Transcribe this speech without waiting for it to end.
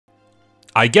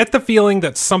I get the feeling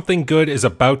that something good is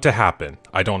about to happen.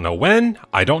 I don't know when,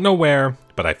 I don't know where,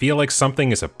 but I feel like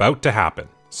something is about to happen.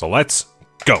 So let's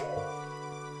go.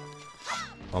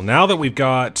 Well, now that we've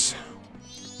got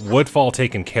Woodfall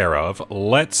taken care of,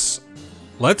 let's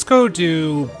go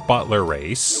do Butler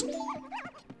Race.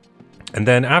 And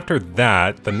then after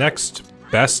that, the next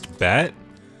best bet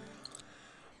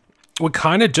would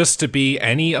kind of just to be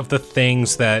any of the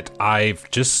things that I've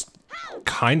just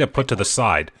kind of put to the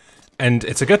side. And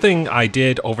it's a good thing I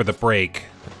did over the break,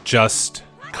 just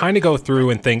kind of go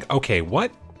through and think, okay,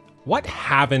 what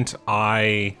haven't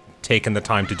I taken the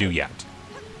time to do yet?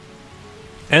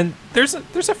 And there's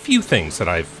a few things that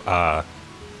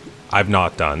I've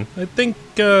not done. I think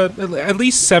at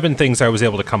least 7 things I was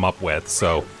able to come up with.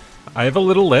 So I have a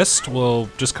little list. We'll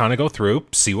just kind of go through,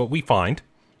 see what we find.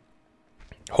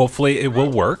 Hopefully it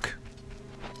will work.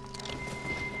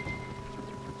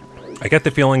 I get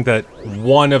the feeling that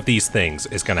one of these things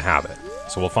is going to have it.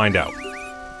 So we'll find out.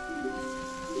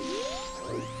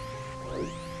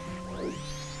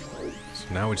 So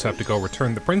now we just have to go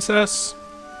return the princess.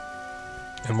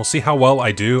 And we'll see how well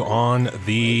I do on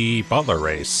the Butler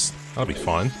Race. That'll be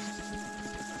fun.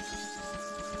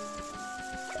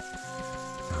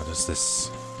 Now does this...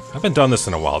 I haven't done this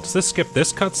in a while. Does this skip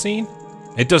this cutscene?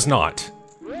 It does not.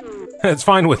 It's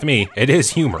fine with me. It is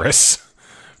humorous.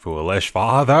 Foolish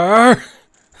father!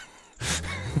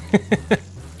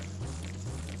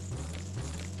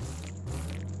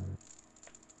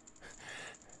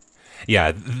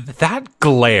 Yeah, that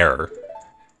glare.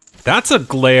 That's a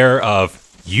glare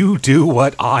of, you do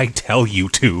what I tell you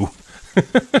to.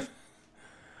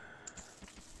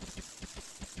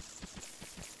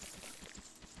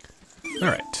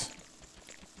 Alright.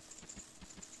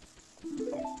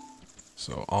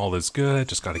 So all is good,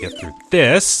 just gotta get through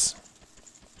this.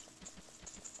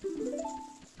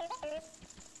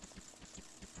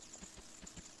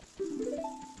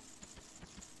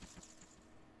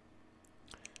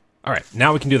 Alright,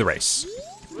 now we can do the race.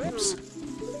 Oops.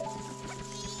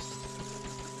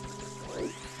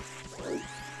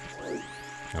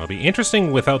 It'll be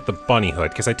interesting without the bunny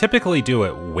hood, because I typically do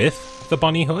it with the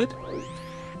bunny hood.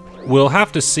 We'll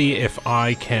have to see if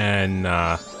I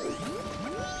can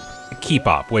keep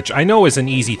up, which I know is an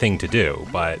easy thing to do,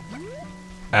 but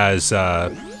as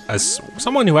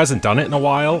someone who hasn't done it in a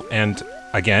while, and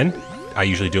again, I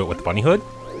usually do it with the bunny hood,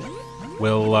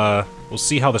 we'll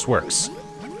see how this works.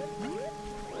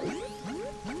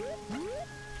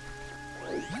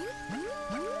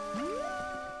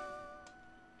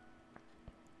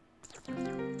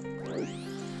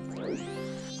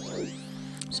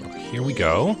 So here we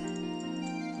go.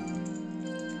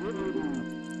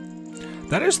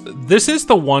 This is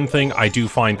the one thing I do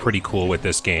find pretty cool with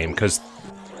this game, because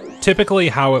typically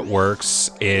how it works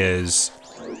is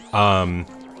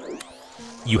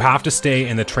you have to stay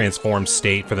in the transformed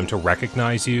state for them to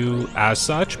recognize you as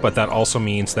such, but that also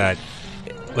means that,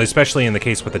 especially in the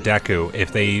case with the Deku,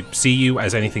 if they see you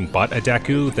as anything but a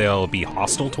Deku, they'll be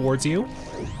hostile towards you.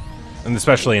 And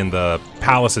especially in the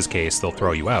Palace's case, they'll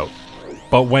throw you out.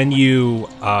 But when you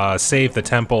save the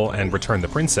temple and return the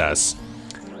princess,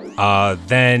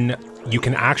 then you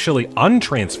can actually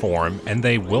untransform, and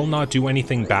they will not do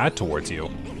anything bad towards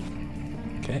you.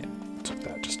 Okay, took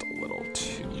that just a little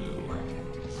too...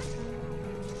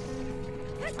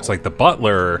 It's like the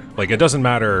butler, like it doesn't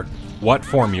matter what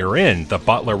form you're in, the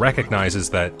butler recognizes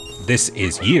that this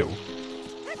is you.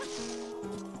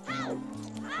 Okay,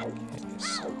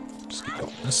 so just keep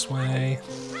going this way.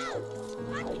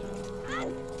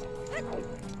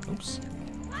 Oops.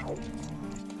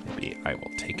 Maybe I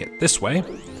will take it this way.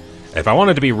 If I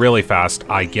wanted to be really fast,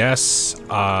 I guess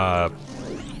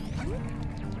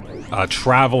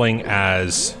traveling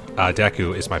as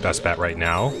Deku is my best bet right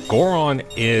now. Goron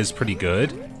is pretty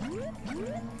good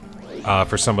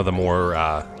for some of the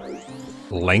more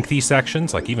lengthy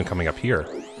sections, like even coming up here.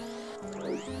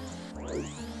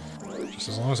 Just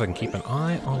as long as I can keep an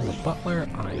eye on the butler,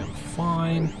 I am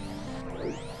fine.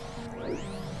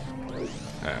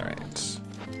 Alright.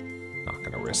 Not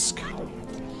gonna risk.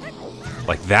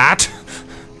 Like that?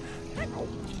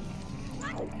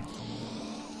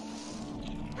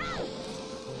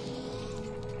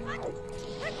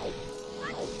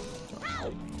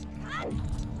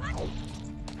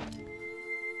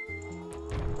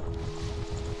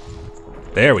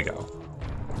 There we go.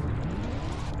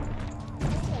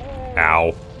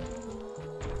 Ow.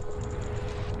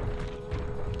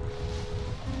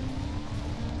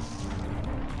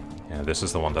 Yeah, this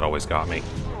is the one that always got me.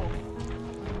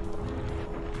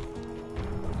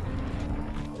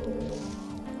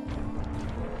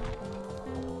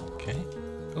 Okay.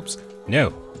 Oops.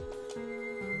 No.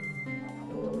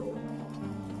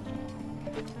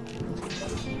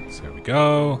 we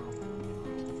go.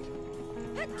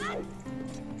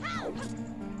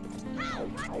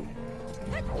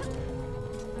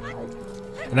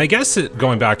 And I guess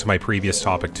going back to my previous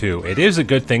topic too, it is a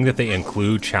good thing that they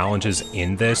include challenges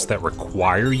in this that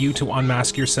require you to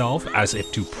unmask yourself, as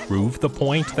if to prove the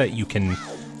point that you can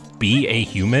be a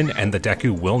human and the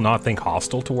Deku will not think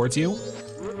hostile towards you.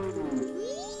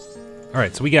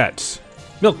 Alright, so we get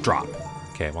Milk Drop.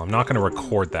 Okay, well I'm not going to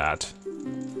record that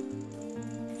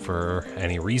for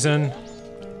any reason.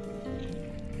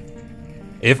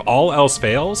 If all else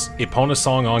fails, Epona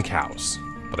Song on cows.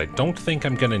 But I don't think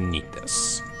I'm gonna need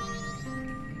this.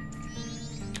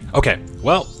 Okay,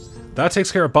 well, that takes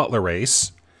care of Butler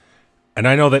Race. And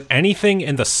I know that anything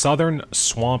in the southern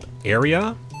swamp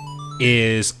area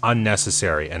is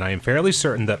unnecessary, and I am fairly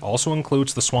certain that also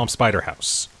includes the Swamp Spider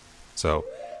House. So,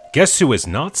 guess who is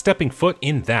not stepping foot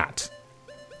in that?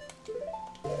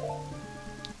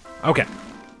 Okay.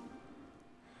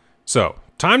 So,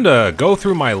 time to go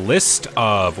through my list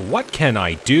of what can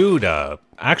I do to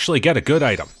actually get a good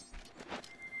item.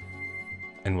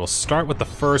 And we'll start with the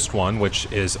first one,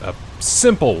 which is a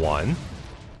simple one.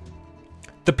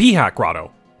 The Peahat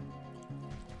Grotto.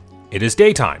 It is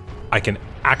daytime. I can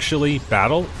actually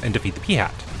battle and defeat the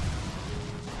Peahat.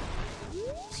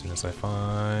 As soon as I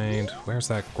find... Where's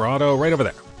that grotto? Right over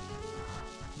there.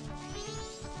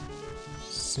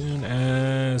 As soon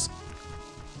as...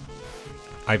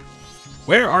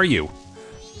 Where are you?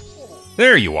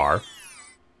 There you are.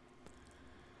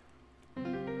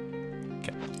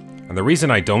 And the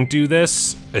reason I don't do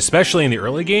this, especially in the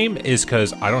early game, is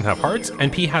because I don't have hearts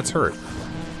and Peahat's hurt.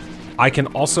 I can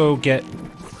also get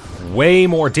way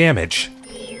more damage.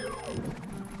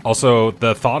 Also,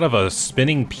 the thought of a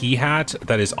spinning Peahat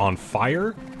that is on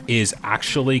fire is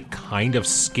actually kind of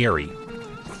scary.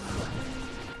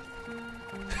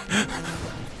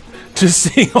 Just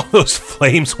seeing all those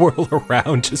flames whirl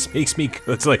around just makes me...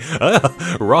 It's like,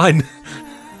 run!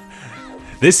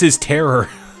 This is terror.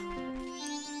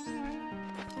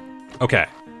 Okay,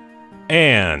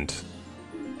 and,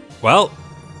 well,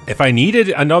 if I needed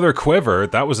another quiver,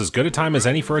 that was as good a time as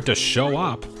any for it to show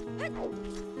up.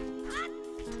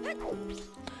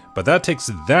 But that takes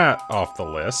that off the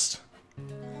list.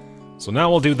 So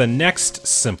now we'll do the next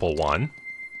simple one,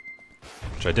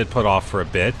 which I did put off for a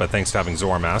bit, but thanks to having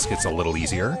Zormask, it's a little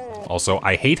easier. Also,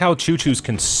 I hate how Choo-Choos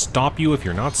can stop you if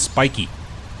you're not spiky.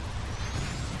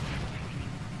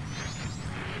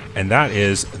 And that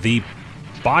is the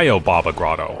Bio Baba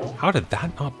Grotto. How did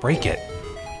that not break it?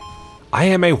 I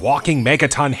am a walking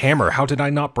megaton hammer. How did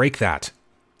I not break that?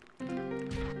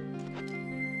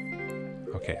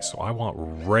 Okay, so I want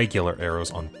regular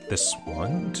arrows on this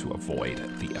one to avoid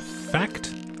the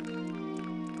effect.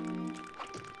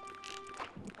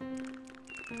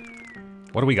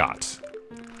 What do we got?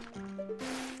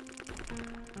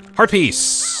 Heart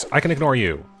Piece! I can ignore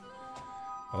you.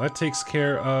 Well, that takes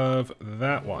care of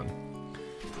that one.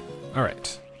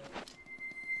 Alright.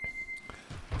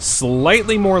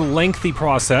 Slightly more lengthy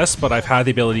process, but I've had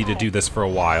the ability to do this for a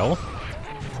while.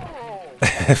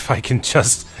 If I can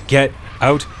just get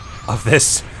out of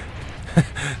this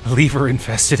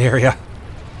lever-infested area.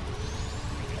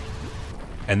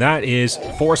 And that is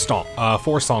four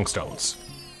Song Stones.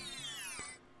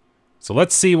 So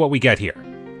let's see what we get here.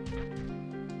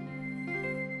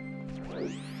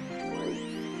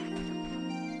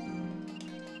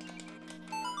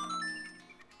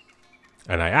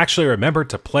 And I actually remembered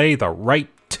to play the right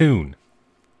tune.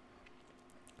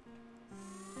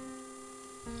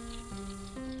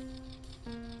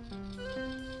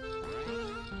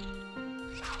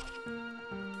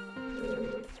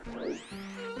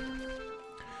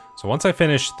 So once I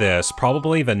finish this,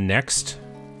 probably the next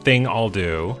thing I'll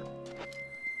do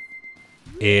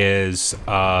is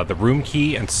the room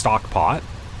key and stock pot,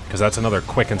 because that's another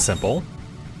quick and simple.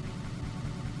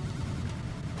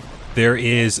 There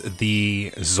is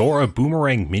the Zora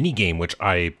Boomerang minigame, which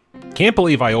I can't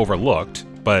believe I overlooked,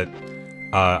 but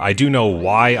I do know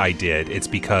why I did. It's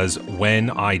because when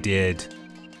I did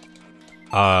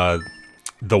the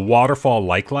waterfall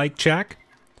like check,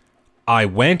 I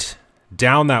went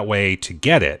down that way to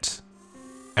get it,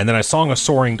 and then I Song of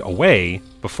Soaring away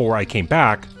before I came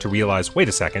back to realize, wait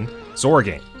a second, Zora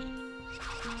game.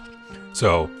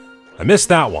 So I missed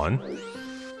that one.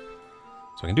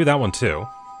 So I can do that one too.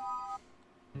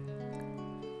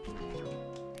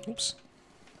 Oops.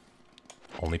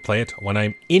 Only play it when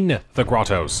I'm in the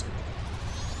grottos.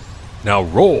 Now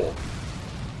roll.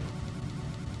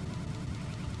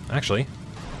 Actually,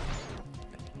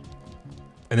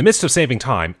 in the midst of saving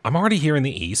time, I'm already here in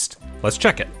the east. Let's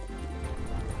check it.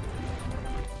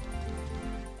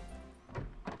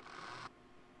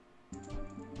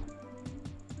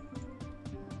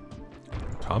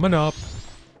 Coming up.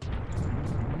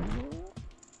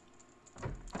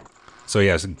 So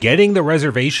yes, getting the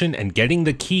reservation and getting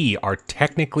the key are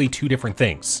technically two different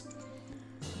things.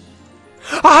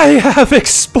 I have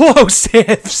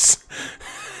explosives!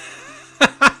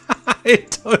 It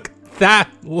took that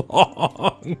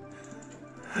long.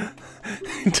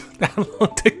 It took that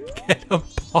long to get a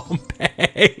bomb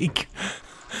bag.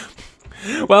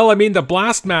 Well, I mean, the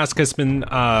blast mask has been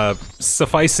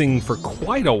sufficing for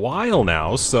quite a while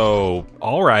now, so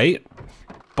alright.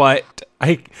 But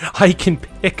I can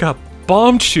pick up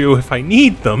bomb chew if I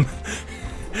need them.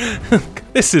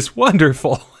 This is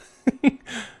wonderful.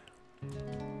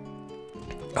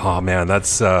 Oh man,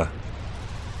 that's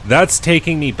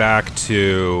taking me back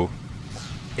to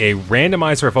a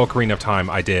randomizer of Ocarina of Time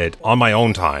I did on my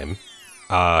own time,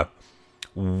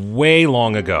 way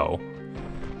long ago,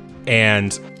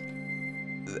 and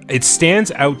it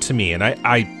stands out to me. And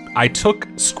I took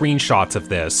screenshots of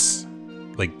this,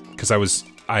 like, because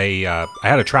I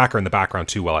had a tracker in the background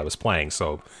too while I was playing,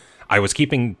 so I was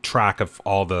keeping track of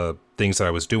all the things that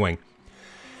I was doing.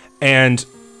 And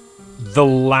the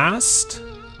last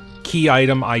key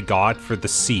item I got for the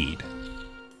seed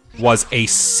was a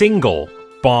single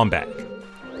bomb bag.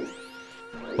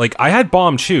 Like, I had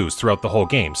bomb chews throughout the whole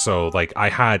game, so, like, I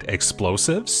had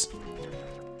explosives,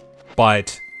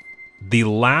 but the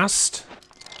last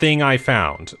thing I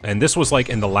found, and this was, like,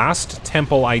 in the last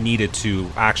temple I needed to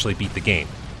actually beat the game,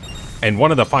 and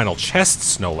one of the final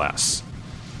chests, no less,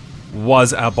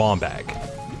 was a bomb bag.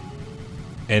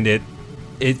 And it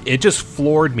just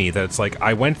floored me that it's like,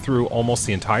 I went through almost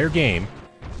the entire game,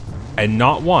 and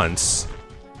not once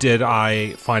did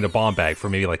I find a bomb bag for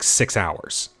maybe like 6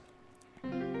 hours.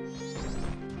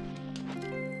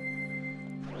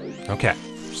 Okay,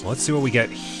 so let's see what we get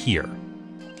here.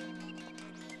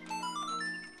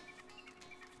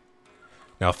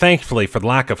 Now, thankfully, for the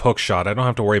lack of hookshot, I don't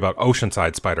have to worry about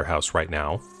Oceanside Spider House right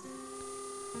now.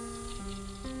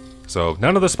 So,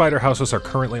 none of the spider houses are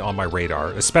currently on my radar,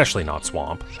 especially not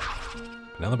Swamp.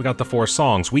 Now that we got the 4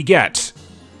 songs, we get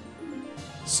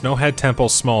Snowhead Temple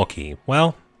Small Key.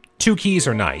 Well, 2 keys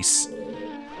are nice.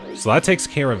 So that takes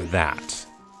care of that. So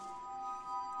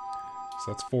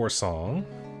that's 4 song.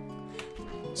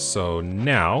 So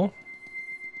now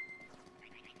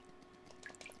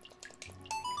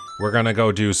we're gonna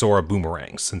go do Zora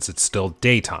Boomerang since it's still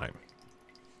daytime.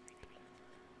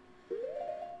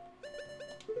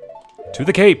 To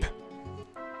the Cape!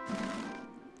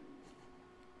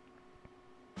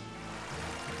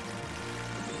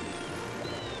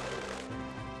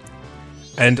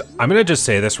 And I'm gonna just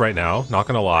say this right now, not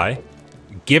gonna lie.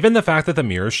 Given the fact that the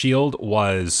Mirror Shield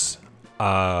was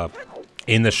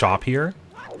in the shop here,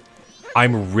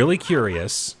 I'm really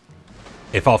curious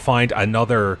if I'll find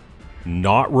another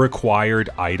not required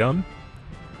item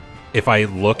if I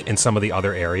look in some of the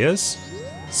other areas.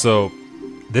 So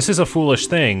this is a foolish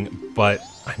thing, but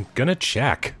I'm gonna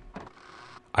check.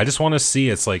 I just want to see.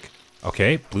 It's like,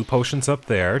 okay, blue potion's up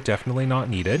there, definitely not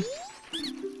needed.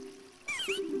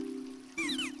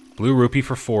 Blue rupee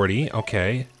for 40,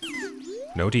 okay.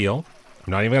 No deal.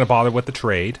 I'm not even gonna bother with the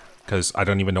trade, because I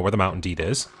don't even know where the Mountain Deed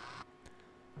is.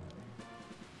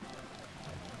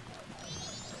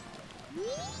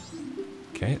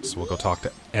 Okay, so we'll go talk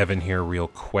to Evan here real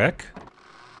quick.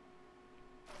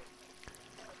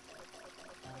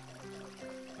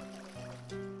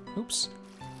 Oops.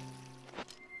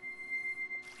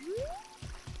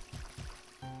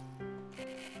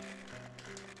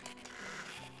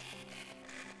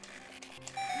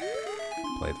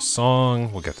 Play the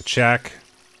song, we'll get the check.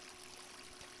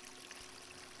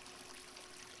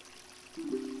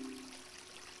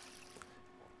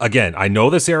 Again, I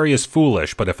know this area is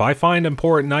foolish, but if I find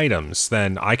important items,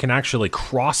 then I can actually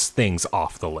cross things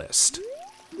off the list.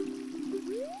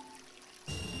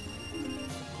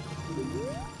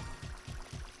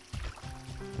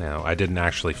 Now, I didn't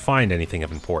actually find anything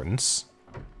of importance.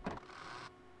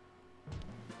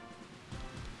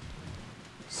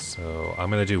 So,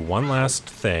 I'm gonna do one last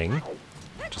thing.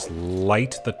 Just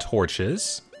light the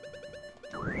torches.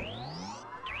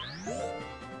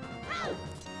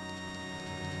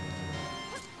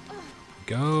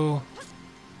 Go.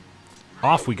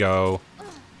 Off we go.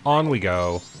 On we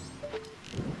go.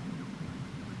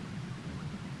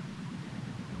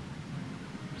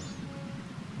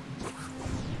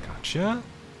 Gotcha.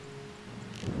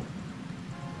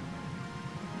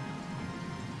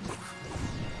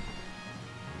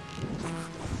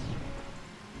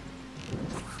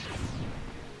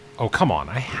 Oh, come on.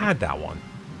 I had that one.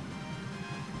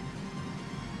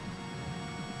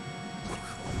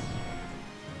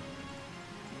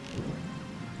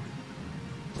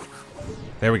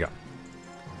 There we go.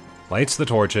 Lights the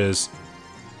torches.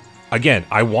 Again,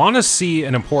 I want to see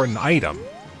an important item.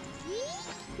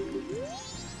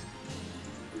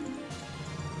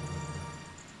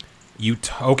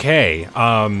 Okay.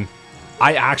 I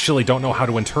actually don't know how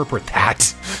to interpret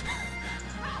that.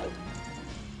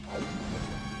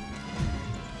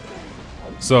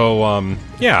 So,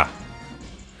 yeah.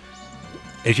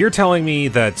 If you're telling me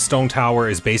that Stone Tower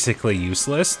is basically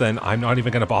useless, then I'm not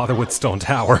even going to bother with Stone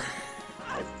Tower.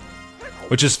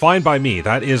 Which is fine by me.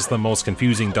 That is the most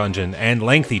confusing dungeon and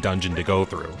lengthy dungeon to go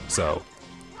through. So,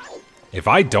 if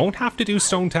I don't have to do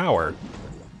Stone Tower,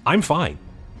 I'm fine.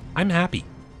 I'm happy.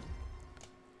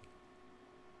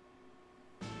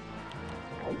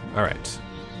 Alright.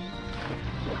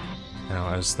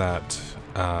 Now, as that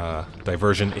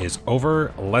diversion is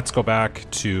over, let's go back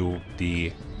to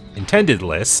the intended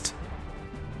list.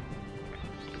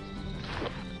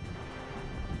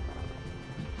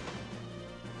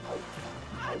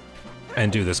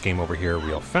 And do this game over here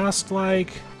real fast,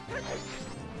 like.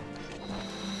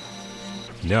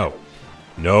 No.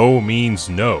 No means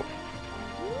no.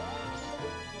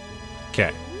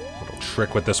 Okay. Little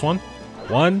trick with this one.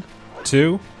 1,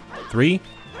 2, 3,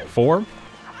 4.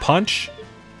 Punch.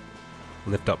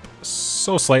 Lift up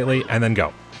so slightly, and then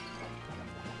go.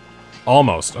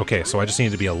 Almost. Okay, so I just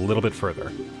need to be a little bit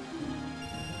further.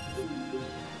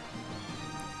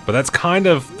 But that's kind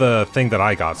of the thing that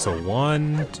I got. So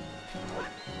 1...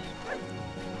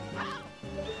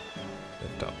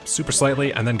 lift up super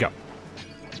slightly, and then go.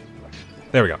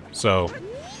 There we go. So,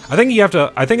 I think you have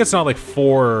to... I think it's not like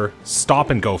 4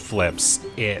 stop-and-go flips.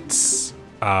 It's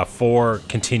 4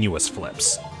 continuous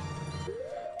flips.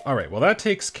 Alright, well that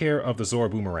takes care of the Zora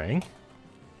Boomerang.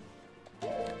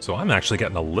 So I'm actually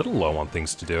getting a little low on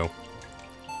things to do.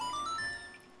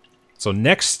 So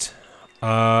next,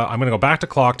 I'm going to go back to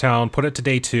Clocktown, put it to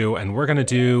day 2, and we're going to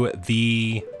do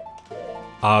the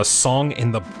song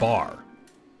in the bar.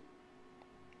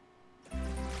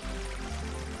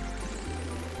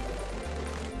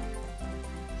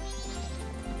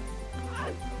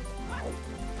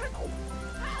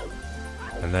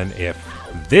 And then if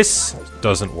this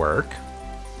doesn't work,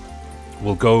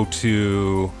 we'll go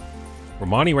to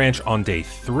Romani Ranch on day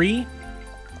 3.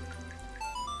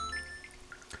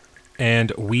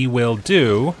 And we will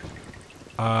do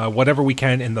whatever we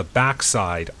can in the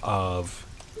backside of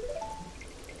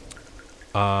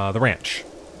the ranch.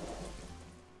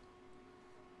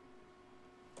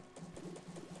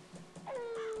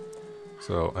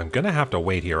 So I'm gonna have to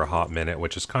wait here a hot minute,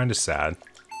 which is kind of sad.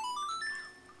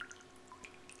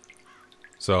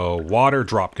 So, water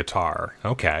drop guitar.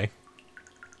 Okay.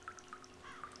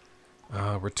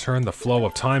 Return the flow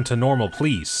of time to normal,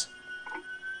 please.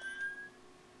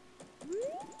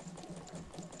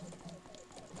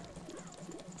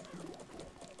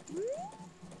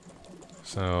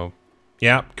 So,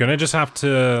 yeah, gonna just have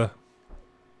to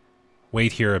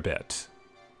wait here a bit.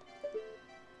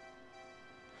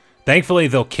 Thankfully,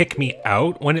 they'll kick me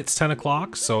out when it's 10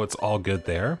 o'clock, so it's all good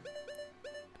there.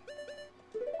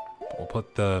 We'll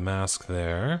put the mask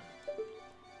there.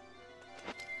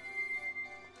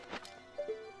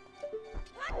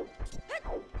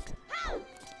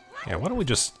 Yeah, why don't we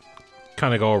just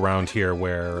kind of go around here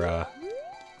where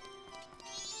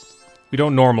we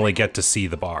don't normally get to see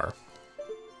the bar.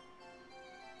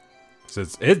 So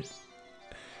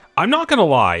I'm not gonna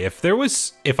lie, if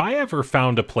I ever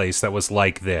found a place that was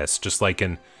like this, just like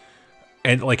a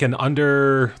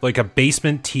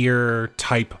basement tier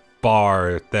type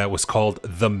bar that was called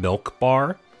the Milk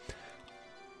Bar,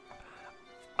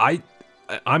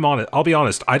 I'm on it. I'll be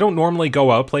honest, I don't normally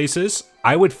go out places.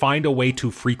 I would find a way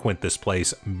to frequent this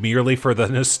place merely for the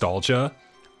nostalgia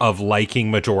of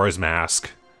liking Majora's Mask.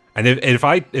 And if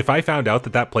I found out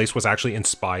that that place was actually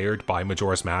inspired by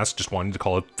Majora's Mask, just wanting to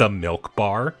call it the Milk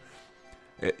Bar,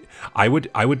 I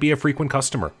would be a frequent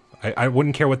customer. I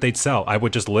wouldn't care what they'd sell. I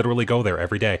would just literally go there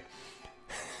every day.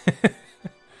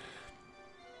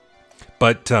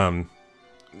 But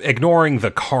ignoring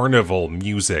the carnival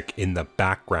music in the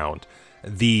background,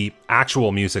 the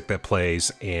actual music that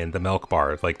plays in the Milk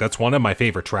Bar, like, that's one of my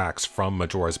favorite tracks from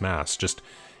Majora's Mask. Just,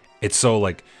 it's so,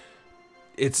 like,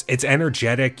 it's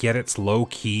energetic, yet it's low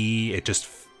key. It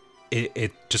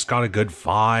just got a good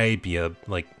vibe.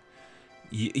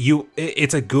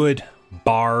 It's a good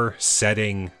bar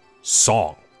setting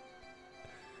song.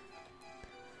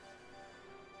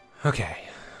 Okay.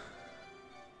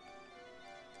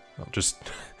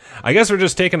 I guess we're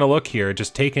just taking a look here,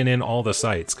 just taking in all the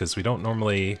sights, because we wouldn't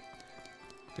normally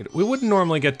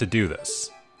get to do this.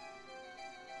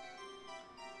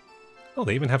 Oh,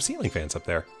 they even have ceiling fans up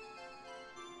there.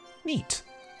 Neat.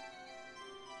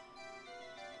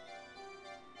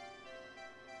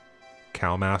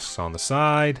 Cow masks on the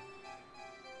side.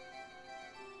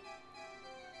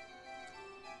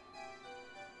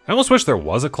 I almost wish there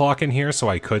was a clock in here so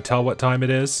I could tell what time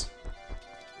it is.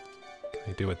 Can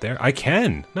I do it there? I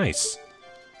can! Nice.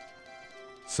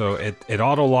 So it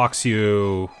auto-locks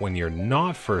you when you're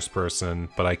not first person,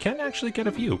 but I can actually get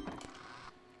a view.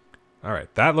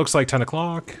 Alright, that looks like 10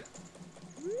 o'clock.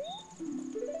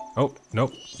 Oh,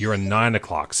 nope. You're a 9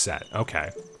 o'clock set.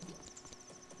 Okay.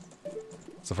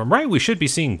 So if I'm right, we should be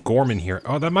seeing Gorman here.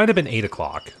 Oh, that might have been 8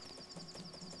 o'clock.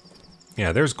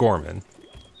 Yeah, there's Gorman.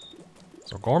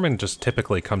 So Gorman just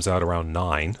typically comes out around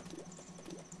 9.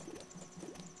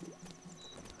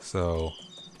 So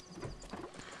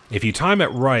if you time it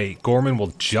right, Gorman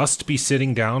will just be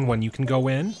sitting down when you can go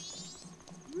in.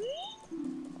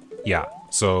 Yeah,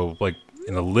 so like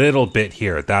in a little bit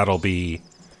here, that'll be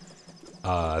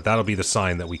the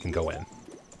sign that we can go in.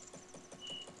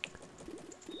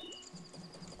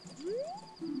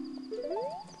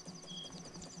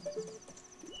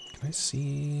 Can I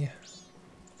see?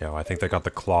 No, I think they got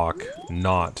the clock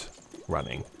not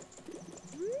running.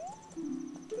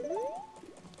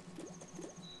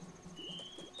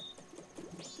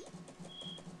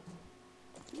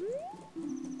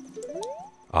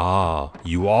 Ah,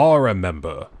 you all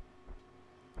remember.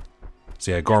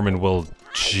 So yeah, Gorman will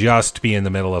just be in the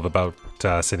middle of about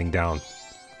sitting down.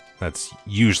 That's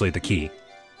usually the key.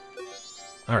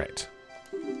 Alright.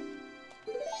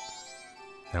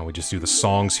 Now we just do the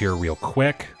songs here real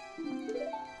quick.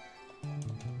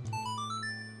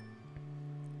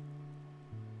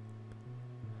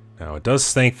 Now it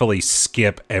does thankfully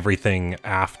skip everything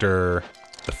after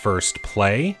the first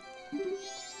play.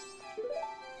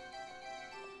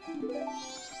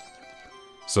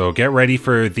 So get ready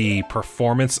for the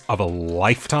performance of a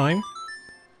lifetime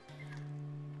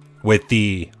with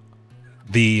the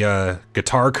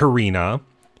Guitar Karina,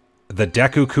 the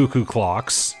Deku Cuckoo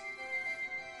clocks.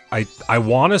 I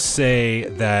want to say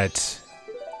that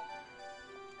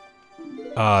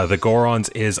the Goron's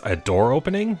is a door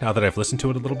opening, now that I've listened to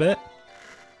it a little bit.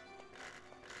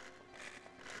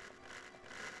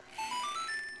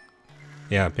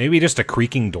 Yeah, maybe just a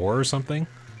creaking door or something.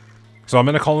 So I'm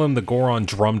going to call them the Goron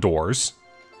drum doors.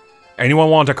 Anyone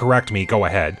want to correct me, go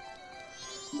ahead.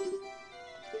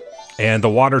 And the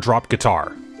water drop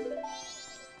guitar.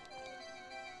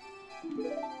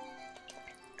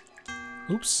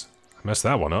 Oops, I messed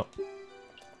that one up.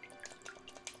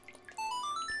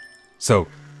 So...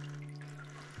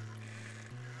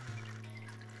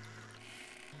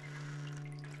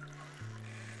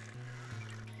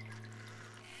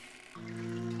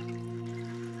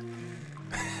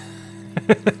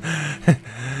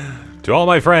 To all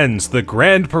my friends, the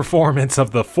grand performance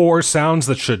of the 4 sounds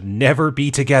that should never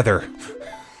be together.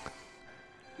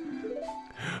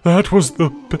 That was the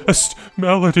best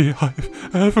melody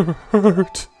I've ever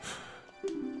heard.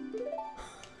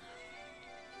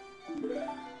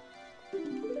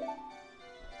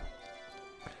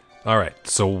 Alright,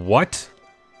 so what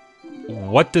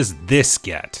does this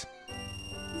get?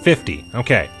 50,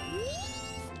 okay.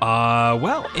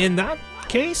 Well, in that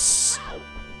case,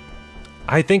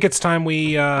 I think it's time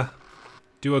we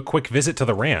do a quick visit to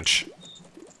the ranch.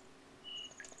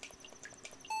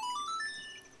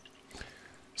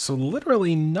 So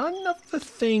literally none of the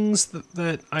things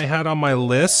that I had on my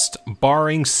list,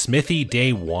 barring Smithy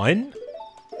Day 1,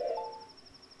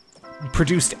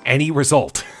 produced any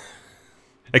result.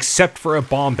 Except for a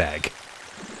bomb bag.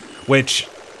 Which,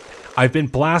 I've been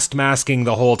blast masking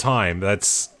the whole time.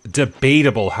 That's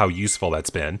debatable how useful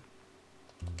that's been.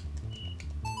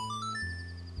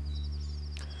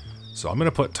 So I'm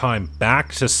going to put time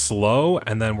back to slow,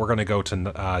 and then we're going to go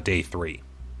to day 3.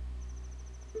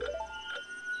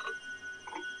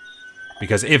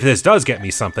 Because if this does get me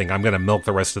something, I'm going to milk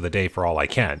the rest of the day for all I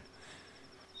can.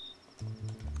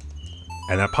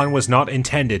 And that pun was not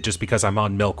intended just because I'm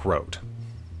on Milk Road.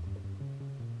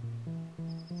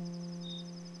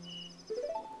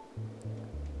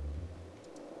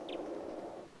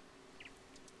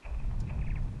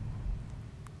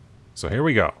 So here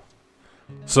we go.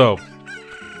 So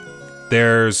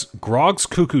there's Grog's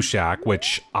Cuckoo Shack,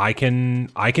 which I can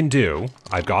do.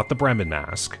 I've got the Bremen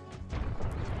mask.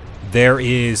 There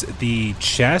is the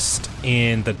chest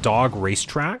in the dog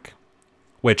racetrack,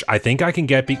 which I think I can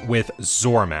get with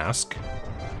Zora mask.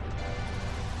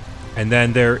 And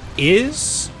then there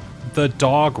is the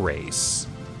dog race,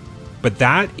 but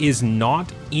that is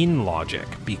not in logic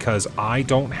because I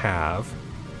don't have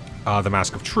the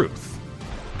Mask of Truth.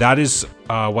 That is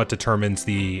what determines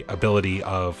the ability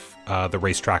of the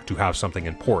racetrack to have something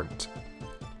important.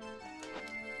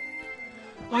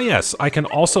 Oh yes, I can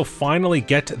also finally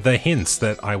get the hints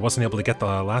that I wasn't able to get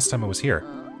the last time I was here.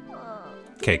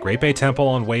 Okay, Great Bay Temple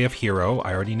on Way of Hero.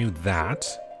 I already knew that.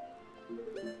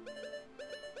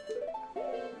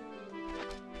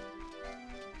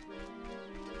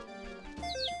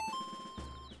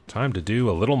 Time to do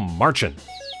a little marching.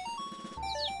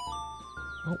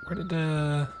 Oh, where did,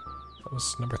 that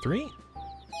was number 3?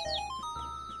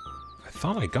 I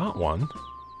thought I got one.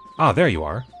 Ah, there you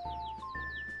are.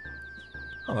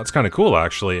 Oh, that's kind of cool,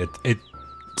 actually. It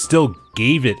still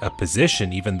gave it a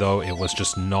position, even though it was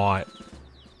just not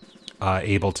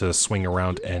able to swing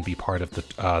around and be part of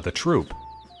the troop.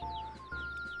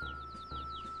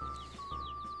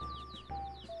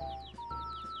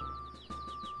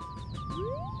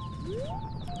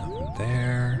 Nothing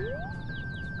there.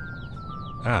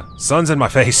 Ah, sun's in my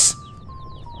face.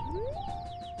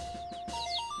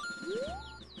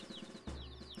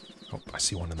 Oh, I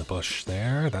see one in the bush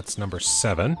there. That's number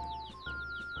 7.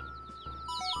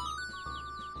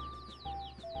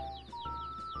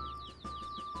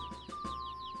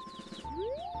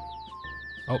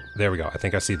 Oh, there we go. I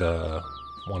think I see the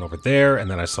one over there,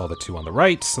 and then I saw the 2 on the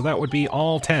right, so that would be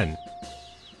all 10.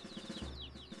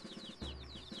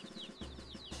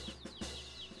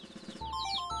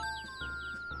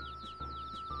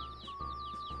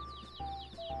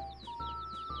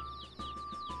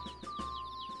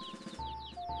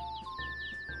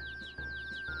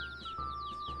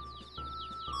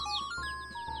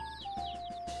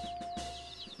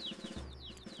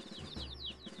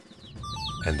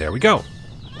 And there we go.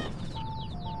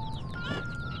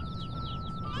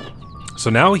 So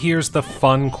now here's the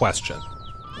fun question.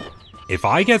 If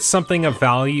I get something of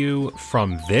value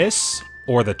from this,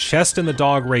 or the chest in the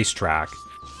dog racetrack,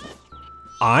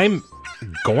 I'm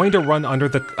going to run under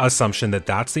the assumption that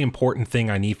that's the important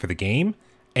thing I need for the game,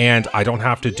 and I don't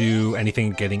have to do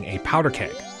anything getting a powder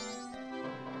keg.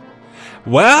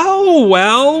 Well,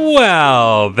 well,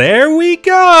 well, there we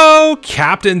go!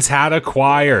 Captain's Hat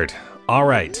acquired.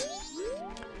 Alright.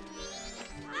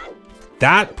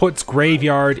 That puts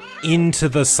Graveyard into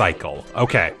the cycle.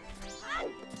 Okay.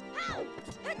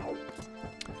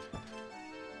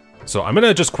 So I'm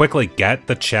gonna just quickly get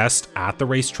the chest at the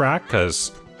racetrack,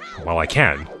 because, well, I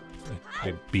can.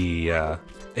 It'd be,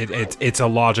 it's a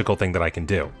logical thing that I can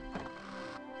do.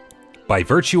 By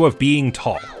virtue of being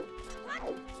tall.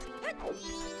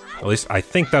 At least, I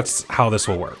think that's how this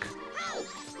will work.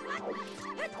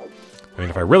 I mean,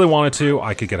 if I really wanted to,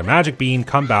 I could get a magic bean,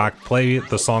 come back, play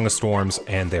the Song of Storms,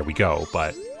 and there we go,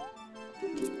 but...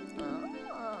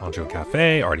 Anjo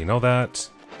Cafe, already know that.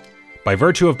 By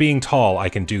virtue of being tall, I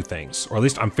can do things. Or at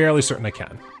least I'm fairly certain I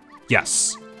can.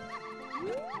 Yes.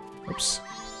 Oops.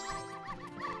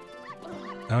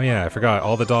 Oh yeah, I forgot.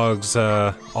 All the dogs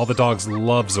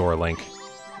love Zorlink.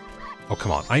 Oh,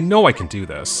 come on. I know I can do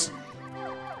this.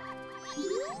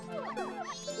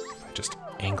 If I just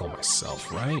angle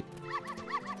myself, right?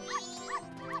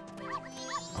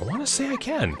 I want to say I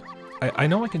can. I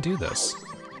know I can do this.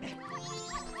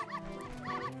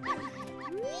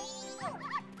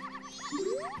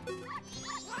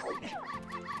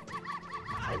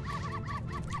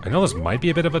 I know this might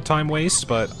be a bit of a time waste,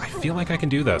 but I feel like I can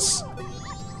do this.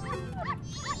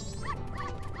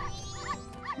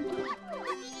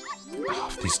 Oh,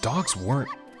 if these dogs weren't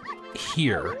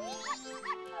here...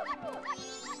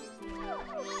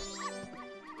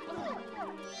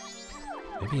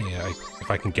 Maybe if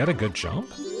I can get a good jump?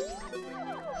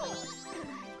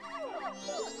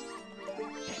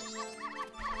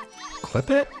 Clip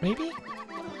it, maybe?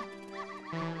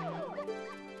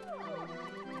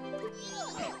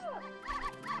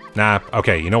 Nah,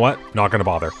 okay, you know what? Not gonna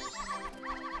bother.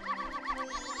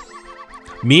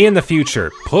 Me in the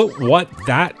future, put what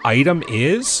that item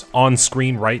is on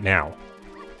screen right now.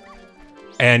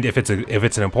 And if it's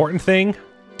an important thing,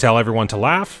 tell everyone to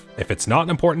laugh. If it's not an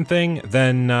important thing,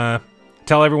 then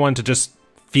tell everyone to just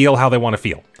feel how they want to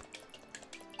feel.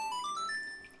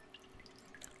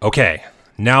 Okay,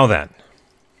 now then.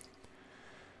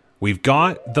 We've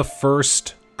got the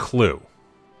first clue.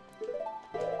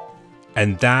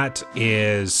 And that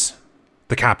is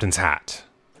the Captain's Hat.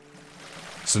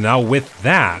 So now with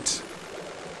that,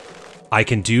 I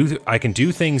can do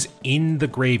things in the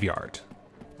graveyard.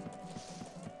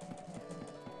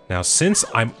 Now, since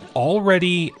I'm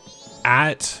already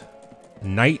at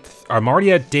I'm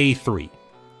already at day 3.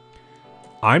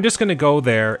 I'm just gonna go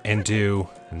there and do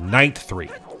night 3.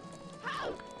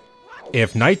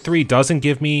 If night 3 doesn't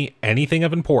give me anything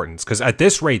of importance, because at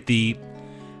this rate,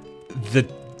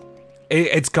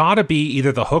 it's gotta be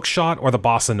either the hook shot or the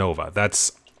bossa nova.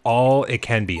 That's all it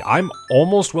can be. I'm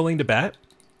almost willing to bet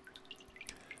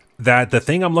that the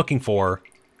thing I'm looking for,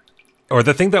 or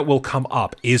the thing that will come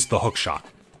up, is the hookshot.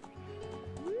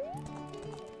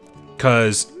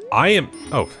 Because I am...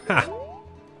 Oh, ha.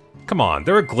 Come on,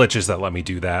 there are glitches that let me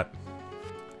do that.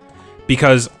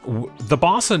 Because the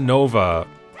Bossa Nova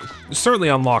certainly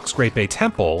unlocks Great Bay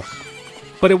Temple,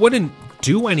 but it wouldn't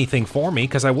do anything for me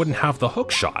because I wouldn't have the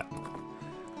hookshot.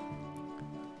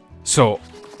 So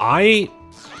I'm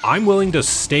willing to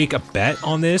stake a bet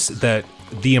on this that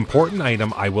the important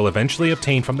item I will eventually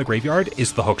obtain from the graveyard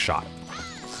is the hookshot.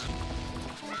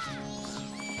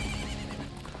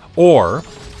 Or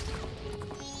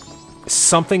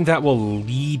something that will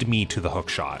lead me to the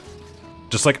hookshot.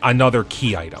 Just like another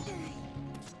key item.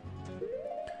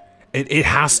 It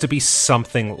has to be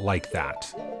something like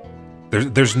that.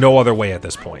 There's no other way at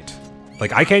this point.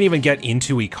 Like, I can't even get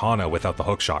into Ikana without the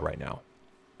hookshot right now.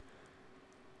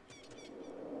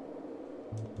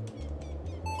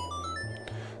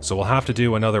 So we'll have to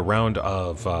do another round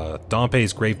of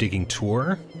Dompe's Gravedigging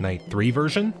Tour, Night 3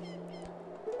 version.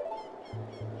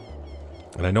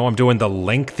 And I know I'm doing the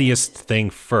lengthiest thing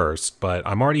first, but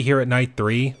I'm already here at Night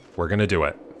 3. We're gonna do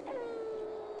it.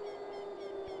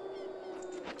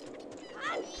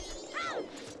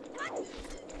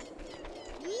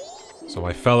 So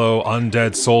my fellow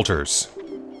undead soldiers,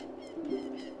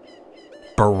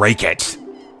 break it!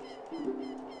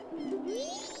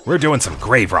 We're doing some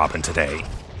grave robbing today.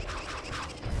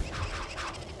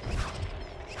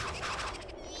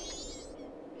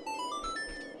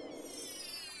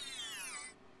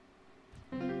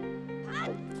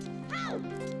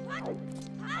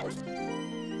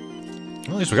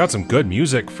 Well, at least we got some good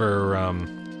music for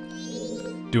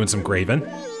doing some graving.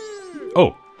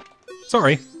 Oh,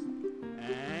 sorry.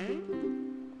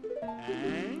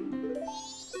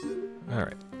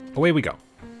 Alright, away we go.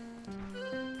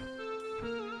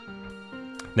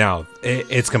 Now,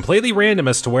 it's completely random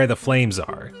as to where the flames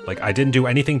are. Like, I didn't do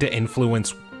anything to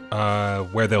influence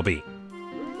where they'll be.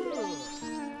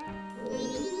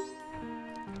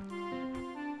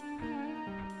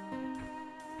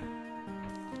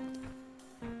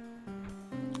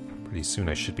 Pretty soon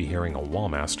I should be hearing a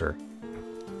Wallmaster.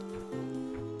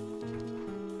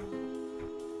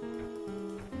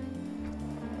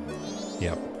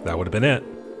 Yep, that would have been it.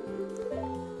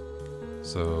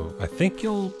 So, I think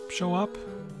you'll show up?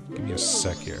 Give me a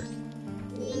sec here.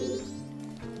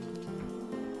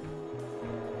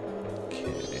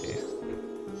 Okay.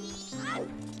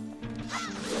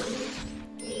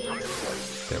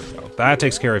 There we go. That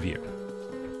takes care of you.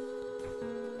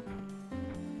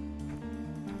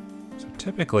 So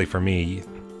typically for me,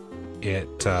 it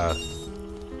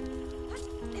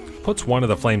puts one of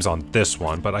the flames on this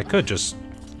one, but I could just...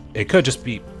 It could just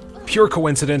be pure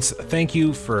coincidence. Thank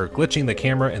you for glitching the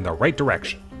camera in the right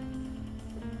direction.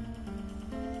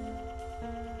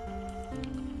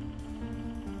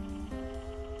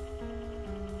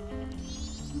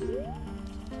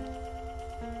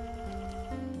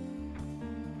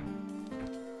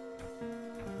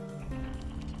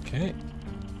 Okay.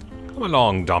 Come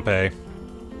along, Dompe.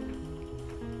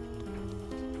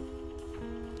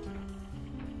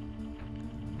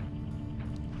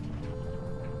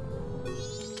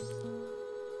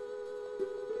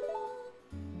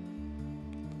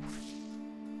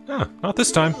 Ah, not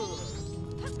this time.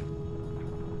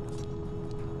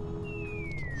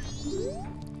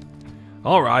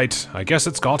 Alright, I guess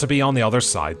it's got to be on the other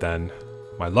side then.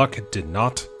 My luck did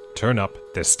not turn up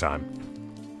this time.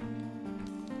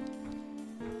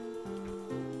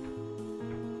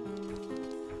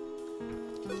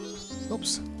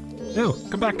 Oops. No,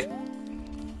 come back.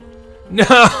 No!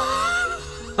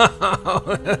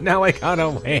 Now I gotta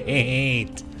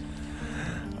wait.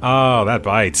 Oh, that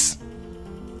bites.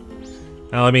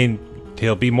 Well, I mean,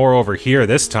 he'll be more over here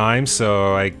this time,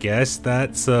 so I guess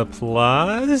that's a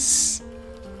plus?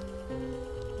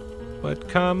 But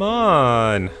come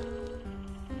on.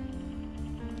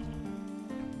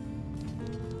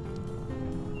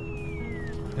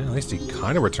 Yeah, at least he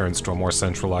kind of returns to a more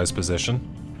centralized position.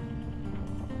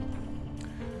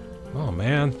 Oh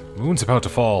man, moon's about to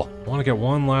fall. Want to get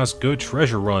one last good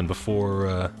treasure run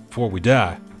before we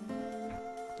die.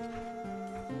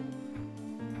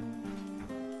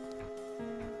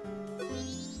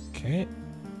 Okay.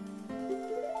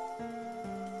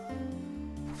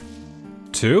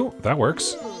 2? That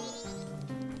works.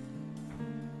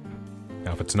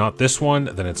 Now, if it's not this one,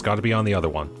 then it's got to be on the other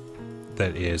one.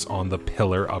 That is on the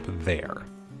pillar up there.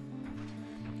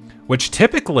 Which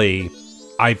typically,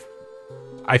 I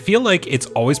feel like it's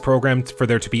always programmed for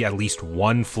there to be at least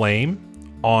one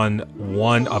flame on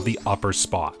one of the upper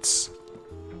spots.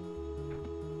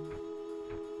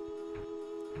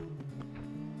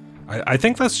 I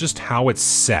think that's just how it's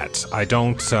set. I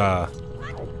don't know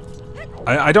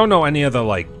any of the,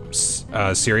 like,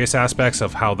 serious aspects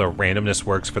of how the randomness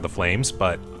works for the flames,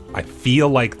 but I feel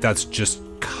like that's just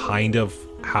kind of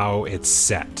how it's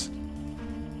set.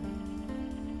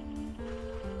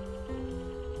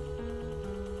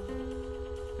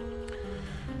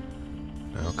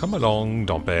 Now, come along,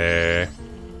 Dompé.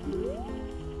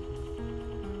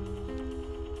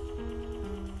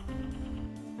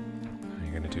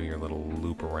 You're gonna do your little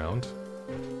loop around.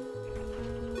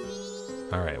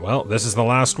 Alright, well, this is the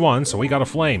last one, so we got a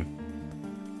flame.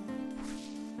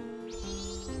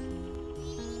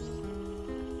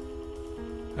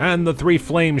 And the 3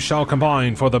 flames shall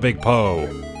combine for the big Poe.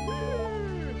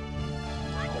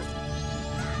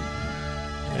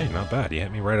 Hey, not bad. You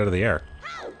hit me right out of the air.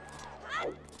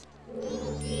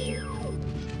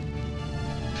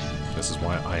 This is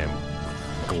why I am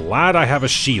glad I have a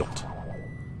shield.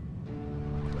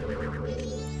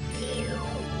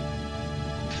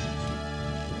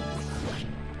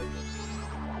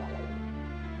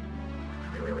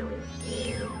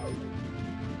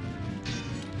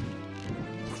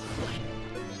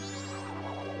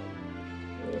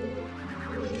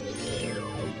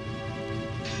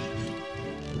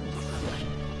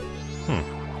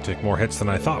 Take more hits than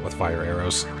I thought with fire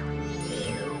arrows.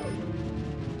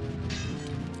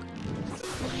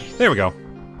 There we go.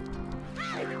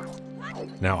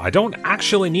 Now, I don't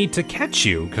actually need to catch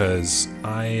you, because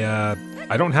I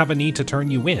don't have a need to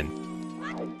turn you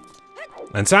in.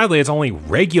 And sadly, it's only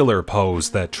regular Poes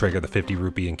that trigger the 50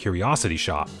 rupee and curiosity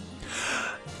shop.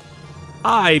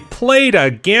 I played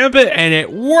a gambit and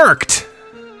it worked!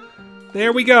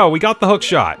 There we go, we got the hook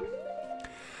shot.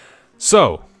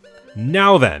 So,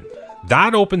 now then,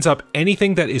 that opens up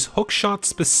anything that is hookshot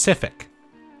specific.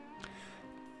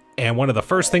 And one of the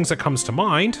first things that comes to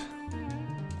mind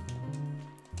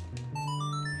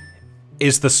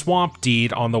is the swamp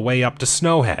deed on the way up to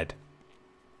Snowhead.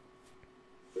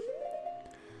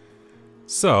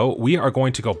 So, we are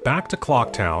going to go back to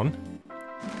Clocktown.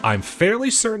 I'm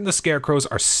fairly certain the scarecrows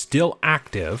are still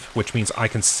active, which means I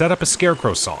can set up a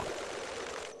scarecrow song.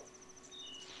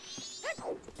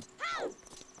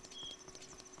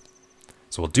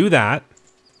 So we'll do that.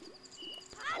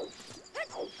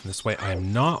 This way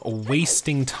I'm not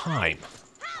wasting time.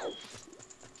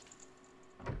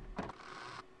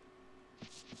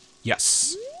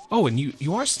 Yes. Oh, and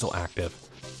you are still active.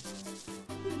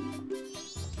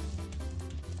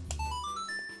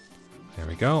 There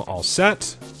we go, all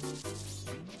set.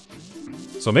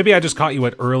 So maybe I just caught you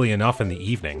at early enough in the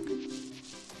evening.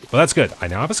 But that's good. I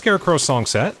now have a scarecrow song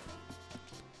set.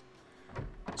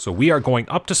 So we are going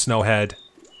up to Snowhead,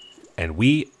 and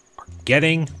we are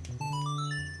getting...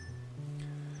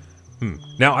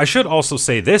 Now, I should also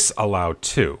say this aloud,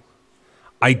 too.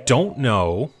 I don't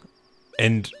know,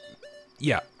 and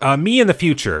yeah, me in the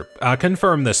future,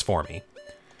 confirm this for me.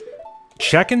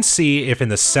 Check and see if in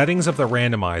the settings of the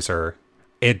randomizer,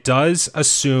 it does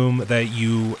assume that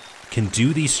you can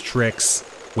do these tricks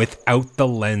without the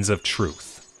lens of truth.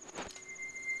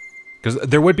 Because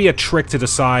there would be a trick to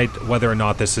decide whether or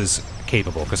not this is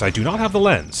capable, because I do not have the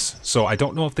lens. So I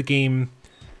don't know if the game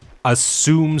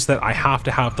assumes that I have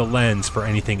to have the lens for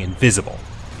anything invisible.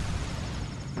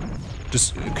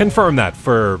 Just confirm that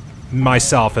for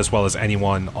myself as well as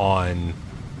anyone on...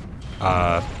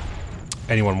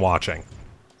 anyone watching.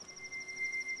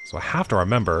 So I have to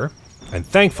remember, and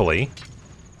thankfully...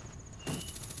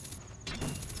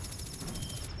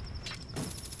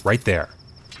 right there.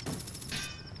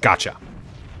 Gotcha.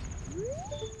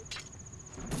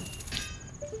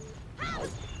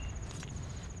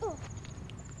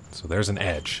 So there's an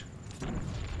edge.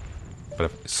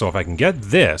 But if I can get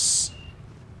this...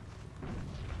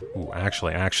 Ooh,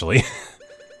 actually... I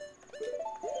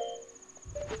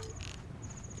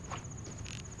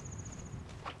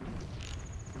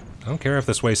don't care if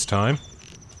this wastes time.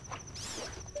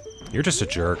 You're just a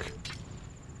jerk.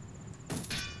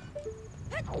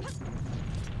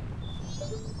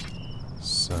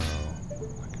 So...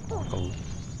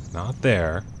 not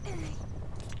there.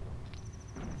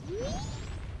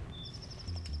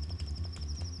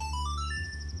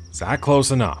 Is that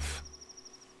close enough?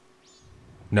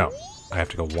 No. I have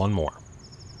to go one more.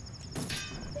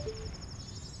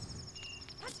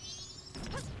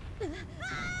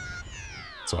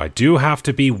 So I do have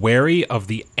to be wary of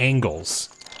the angles.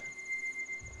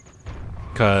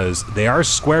 Because they are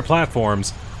square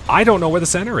platforms. I don't know where the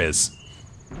center is.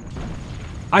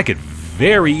 I could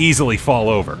very easily fall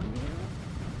over.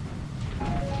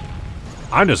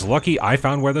 I'm just lucky I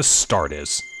found where the start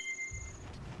is.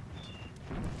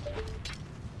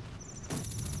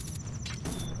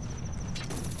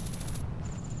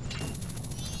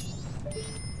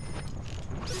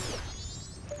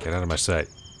 Get out of my sight.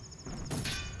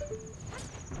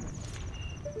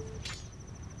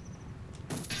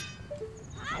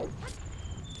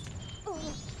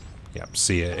 Yep,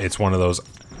 see, it's one of those...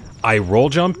 I roll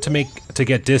jump to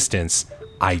get distance.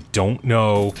 I don't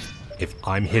know if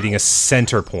I'm hitting a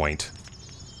center point.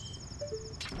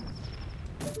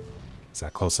 Is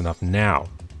that close enough now?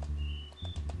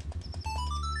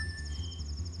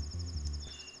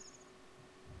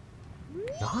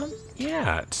 Not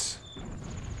yet.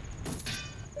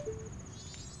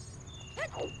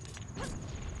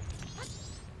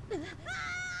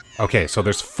 Okay, so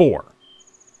there's 4.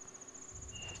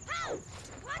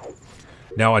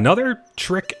 Now, another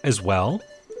trick as well.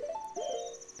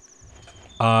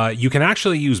 You can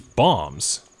actually use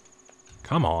bombs.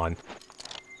 Come on.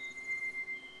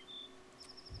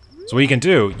 So what you can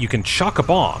do, you can chuck a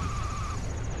bomb,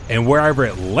 and wherever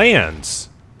it lands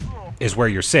is where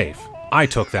you're safe. I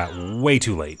took that way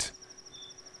too late.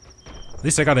 At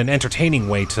least I got an entertaining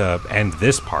way to end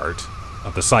this part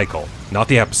of the cycle. Not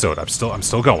the episode. I'm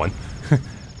still going.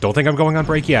 Don't think I'm going on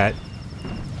break yet.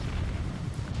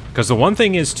 Because the one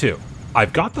thing is, too,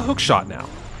 I've got the hookshot now.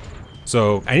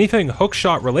 So anything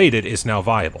hookshot related is now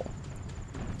viable.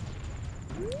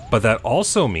 But that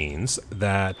also means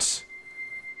that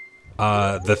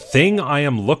the thing I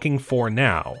am looking for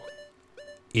now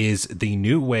is the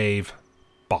new wave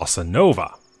Bossa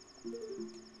Nova.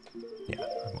 Yeah,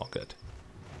 I'm all good.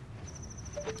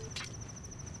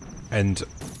 And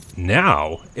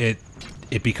now it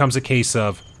becomes a case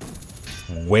of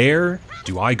where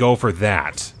do I go for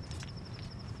that?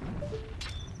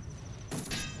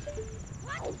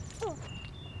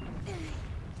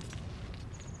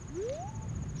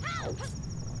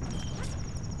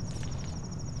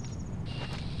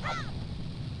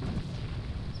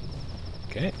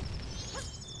 Okay.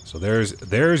 So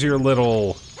there's your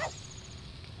little...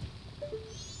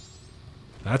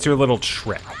 That's your little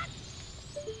trick.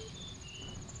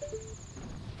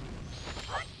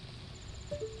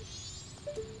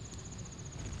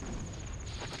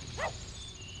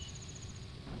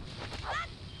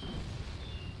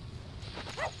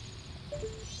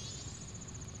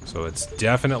 So it's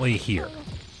definitely here.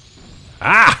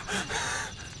 Ah!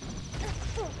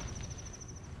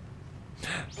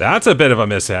 That's a bit of a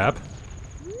mishap.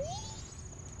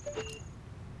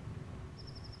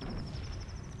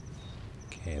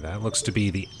 Okay, that looks to be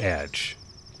the edge.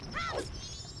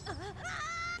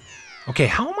 Okay,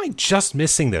 how am I just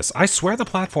missing this? I swear the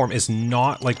platform is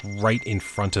not, like, right in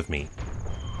front of me.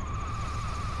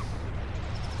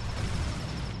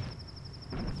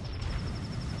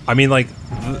 I mean, like,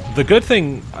 the good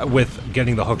thing with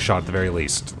getting the hookshot at the very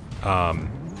least,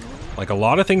 like, a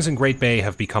lot of things in Great Bay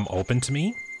have become open to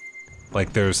me.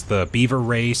 Like, there's the beaver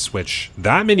race, which,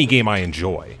 that minigame I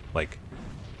enjoy. Like,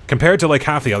 compared to, like,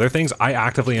 half the other things, I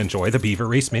actively enjoy the beaver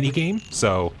race minigame,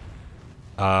 so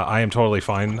I am totally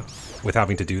fine with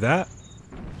having to do that.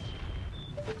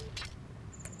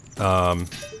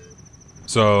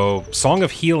 So, Song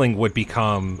of Healing would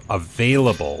become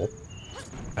available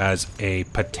as a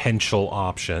potential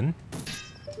option.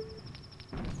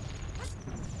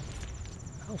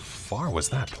 How far was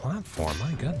that platform?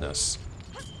 My goodness.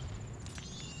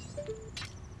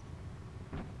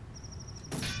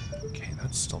 Okay,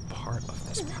 that's still part of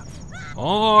this platform.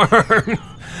 Arm!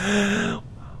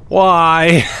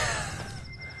 Why?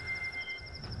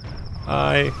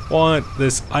 I want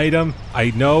this item.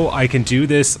 I know I can do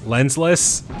this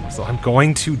lensless, so I'm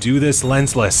going to do this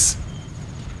lensless.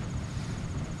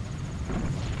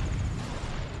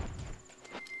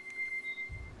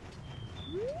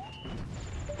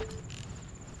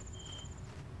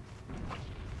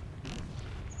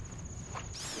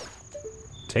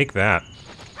 Take that.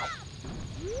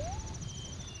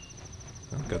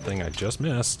 Well, good thing I just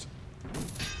missed.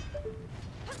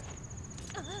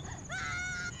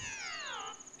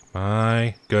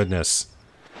 My goodness.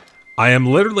 I am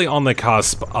literally on the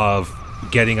cusp of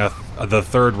getting the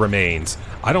third remains.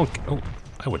 I don't... Oh,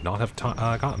 I would not have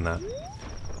gotten that.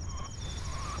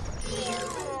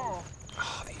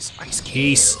 Oh, these ice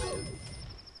keys.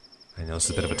 I know this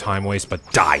is a bit of a time waste,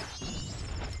 but die!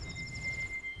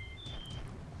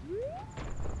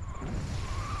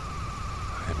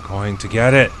 I'm going to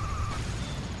get it.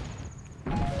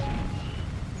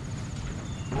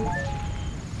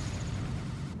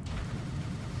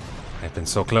 I've been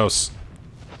so close.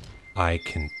 I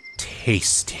can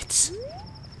taste it.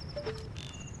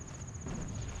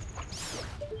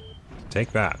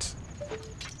 Take that.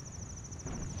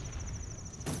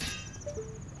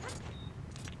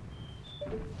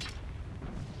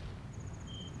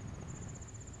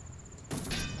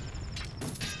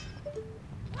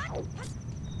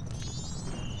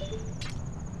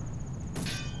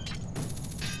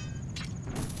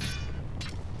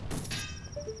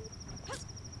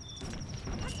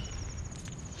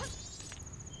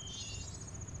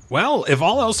 Well, if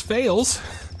all else fails,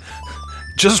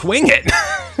 just wing it.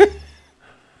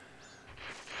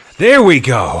 There we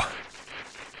go.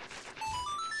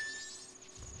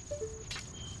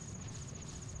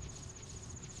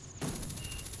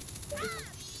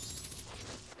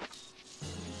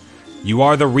 You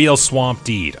are the real Swamp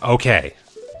Deed. Okay.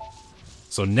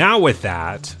 So now with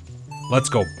that, let's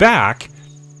go back,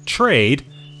 trade,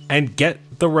 and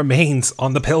get the remains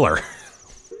on the pillar.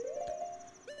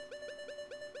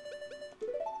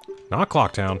 Not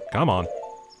Clocktown. Come on.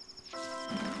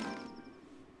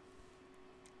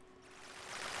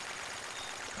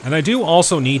 And I do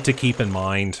also need to keep in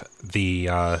mind the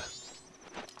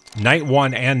Night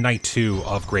 1 and Night 2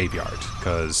 of Graveyard,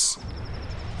 because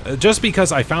just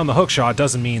because I found the hookshot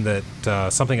doesn't mean that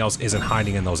something else isn't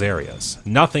hiding in those areas.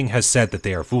 Nothing has said that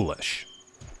they are foolish.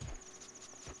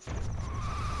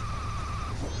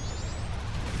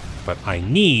 But I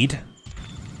need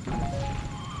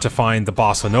to find the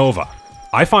Bossa Nova.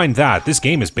 I find that this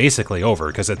game is basically over,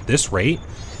 because at this rate,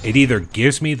 it either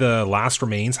gives me the last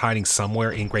remains hiding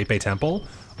somewhere in Great Bay Temple,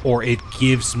 or it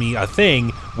gives me a thing,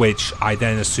 which I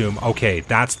then assume, okay,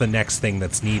 that's the next thing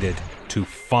that's needed to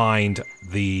find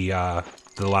the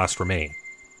last remain.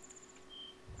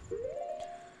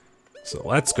 So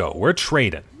let's go. We're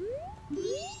trading.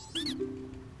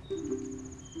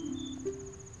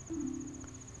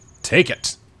 Take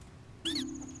it.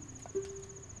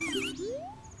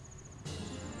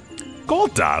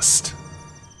 Gold dust.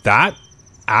 That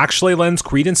actually lends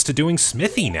credence to doing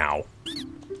smithy now.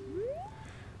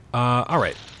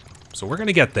 Alright. So we're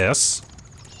gonna get this.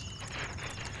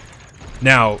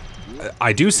 Now,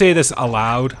 I do say this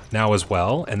aloud now as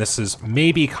well, and this is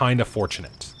maybe kind of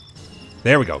fortunate.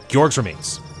 There we go. Georg's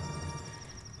remains.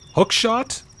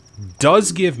 Hookshot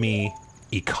does give me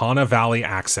Icona Valley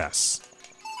access.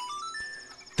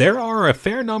 There are a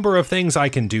fair number of things I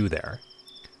can do there.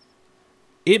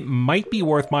 It might be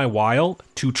worth my while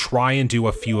to try and do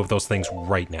a few of those things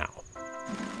right now.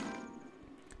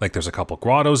 Like, there's a couple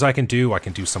grottos I can do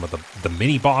some of the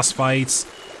mini-boss fights.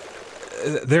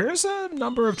 There's a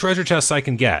number of treasure chests I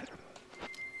can get.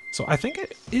 So I think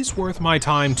it is worth my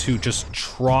time to just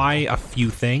try a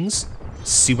few things,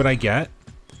 see what I get.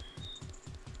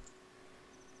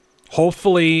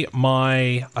 Hopefully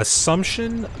my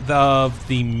assumption of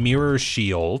the mirror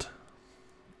shield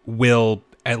will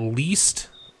at least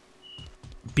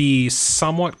be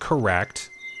somewhat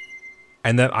correct,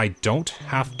 and that I don't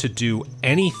have to do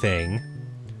anything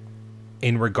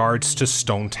in regards to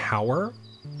Stone Tower,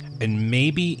 and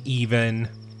maybe even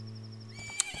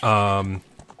the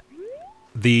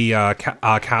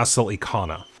Castle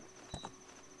Icona.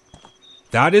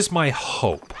 That is my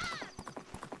hope.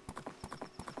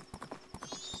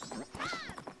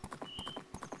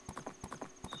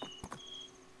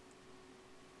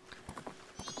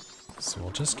 So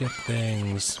we'll just get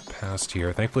things past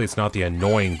here. Thankfully, it's not the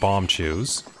annoying bomb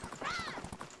chews.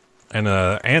 And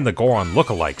the Goron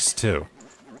lookalikes, too.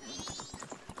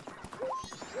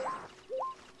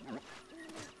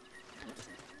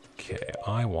 Okay,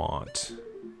 I want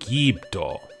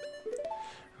Gibdo.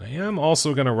 I am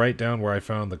also going to write down where I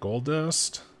found the gold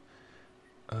dust.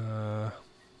 There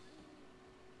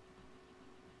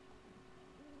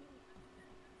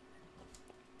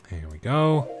we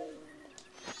go.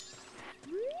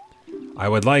 I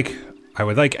would like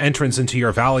entrance into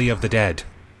your Valley of the Dead.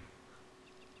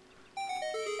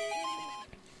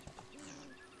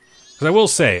 Because I will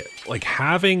say, like,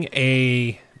 having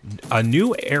a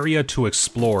new area to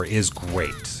explore is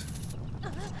great.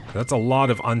 That's a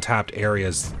lot of untapped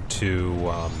areas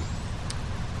to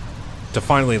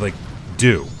finally, like,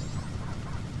 do.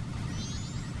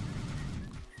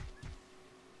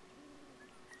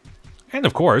 And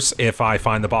of course, if I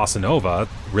find the Bossa Nova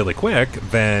really quick,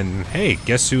 then, hey,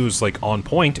 guess who's, like, on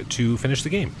point to finish the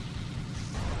game?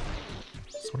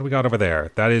 So what do we got over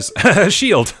there? That is a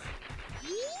shield!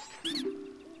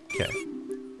 Okay.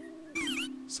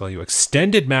 So you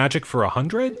extended magic for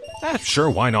 100? Sure,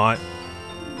 why not?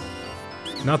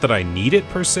 Not that I need it,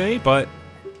 per se, but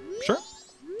sure.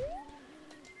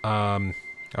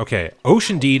 Okay,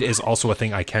 Ocean Deed is also a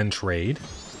thing I can trade.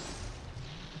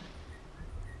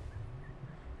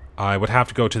 I would have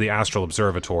to go to the Astral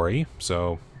Observatory,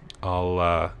 so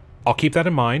I'll keep that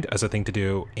in mind as a thing to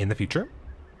do in the future.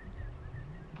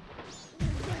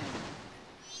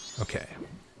 Okay.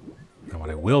 Now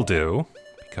what I will do,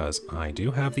 because I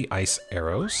do have the ice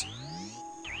arrows,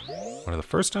 one of the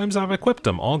first times I've equipped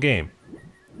them all game,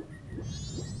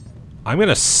 I'm going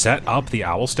to set up the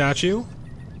owl statue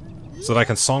so that I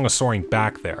can Song of Soaring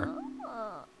back there.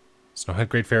 Snowhead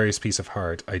Great Fairy's Piece of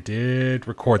Heart. I did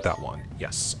record that one.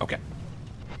 Yes, okay.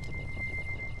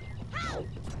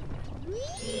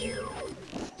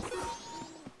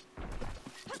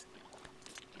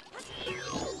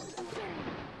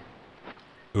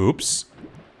 Oops.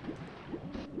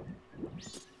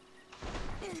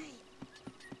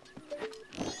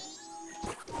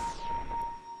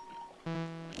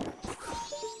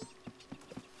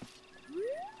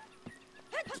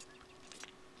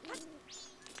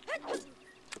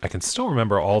 I can still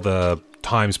remember all the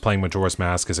times playing Majora's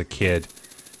Mask as a kid.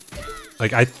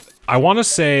 Like, I want to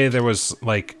say there was,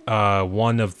 like,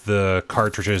 one of the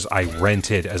cartridges I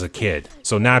rented as a kid.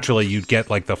 So naturally, you'd get,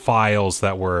 like, the files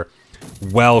that were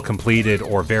well completed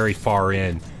or very far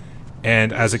in.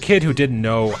 And as a kid who didn't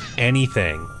know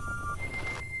anything,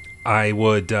 I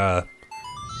would,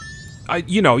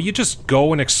 you know, you just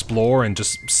go and explore and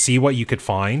just see what you could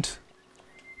find.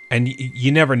 And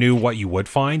you never knew what you would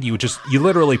find. You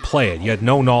literally play it. You had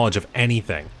no knowledge of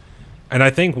anything. And I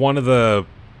think one of the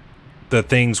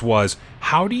things was,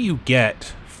 how do you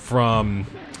get from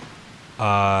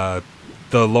the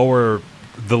lower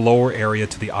area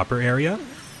to the upper area?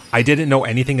 I didn't know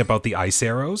anything about the ice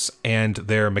arrows and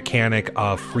their mechanic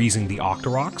of freezing the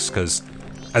Octoroks, because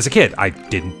as a kid, I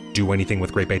didn't do anything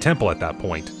with Great Bay Temple at that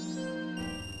point.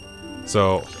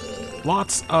 So,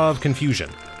 lots of confusion.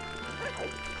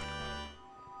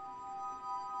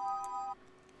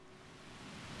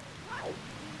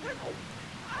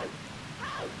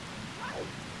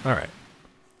 Alright.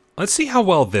 Let's see how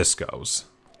well this goes.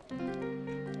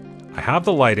 I have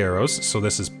the light arrows, so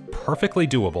this is perfectly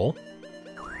doable.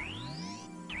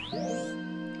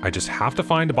 I just have to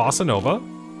find a Bossa Nova.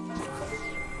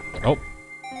 Oh.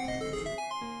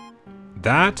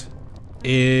 That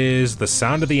is the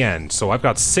sound of the end, so I've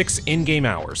got 6 in-game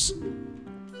hours.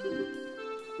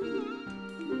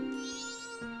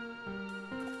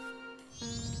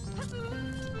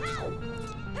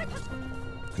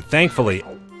 And thankfully,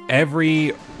 every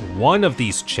one of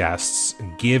these chests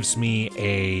gives me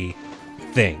a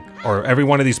thing, or every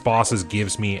one of these bosses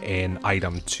gives me an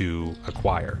item to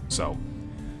acquire, so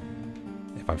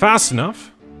if I'm fast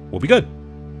enough, we'll be good.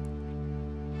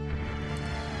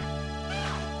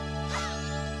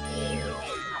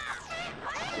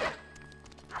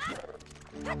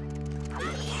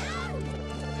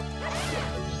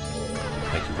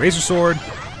 Thank you, Razor Sword.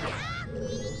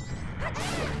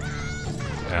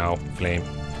 Ow, flame.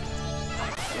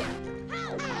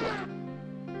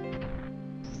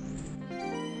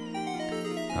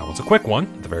 That one's a quick one,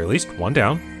 at the very least. One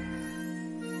down.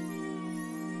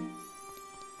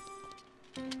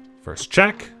 First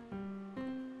check.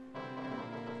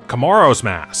 Kamaro's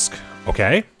Mask.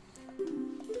 Okay.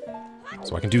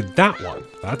 So I can do that one.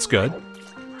 That's good.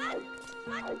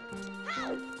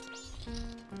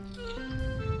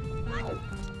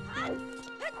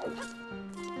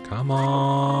 Come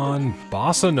on,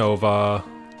 Bossa Nova.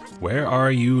 Where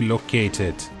are you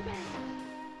located?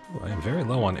 Ooh, I am very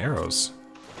low on arrows.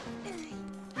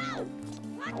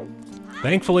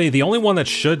 Thankfully, the only one that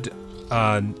should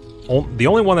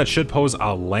pose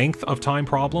a length of time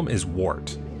problem is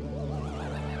Wart.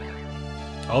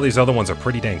 All these other ones are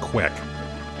pretty dang quick.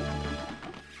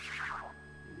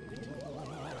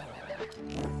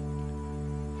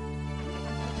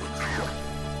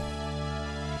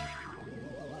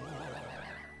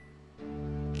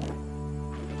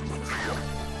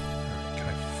 Can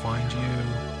I find you?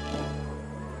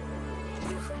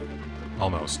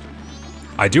 Almost.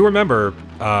 I do remember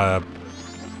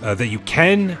that you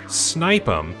can snipe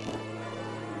him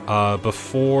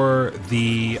before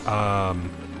the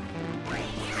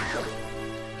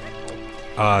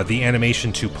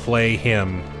animation to play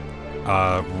him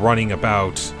running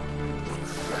about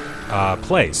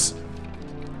plays.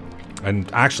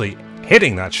 And actually,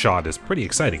 hitting that shot is pretty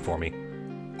exciting for me.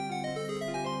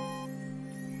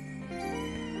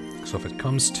 So if it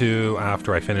comes to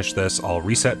after I finish this, I'll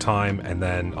reset time, and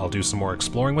then I'll do some more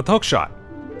exploring with the hookshot.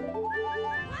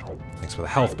 Thanks for the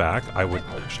health back. I would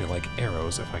actually like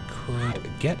arrows if I could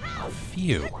get a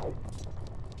few.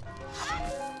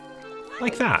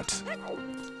 Like that.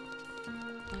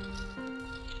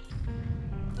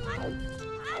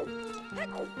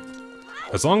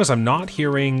 As long as I'm not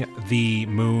hearing the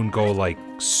moon go, like,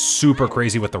 super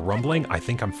crazy with the rumbling, I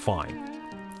think I'm fine.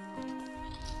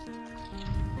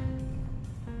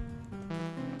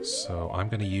 So I'm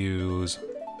gonna use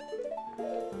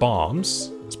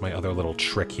bombs as my other little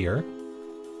trick here.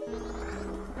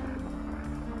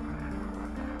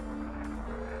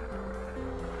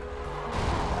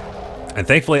 And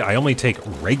thankfully, I only take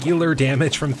regular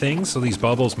damage from things, so these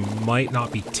bubbles might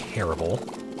not be terrible.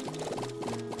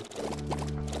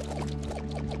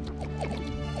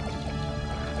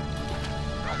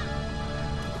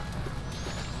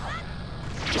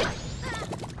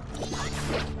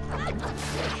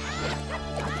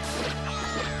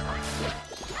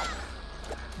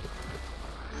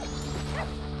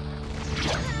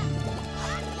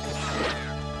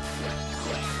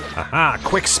 Ah,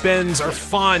 quick spins are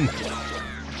fun!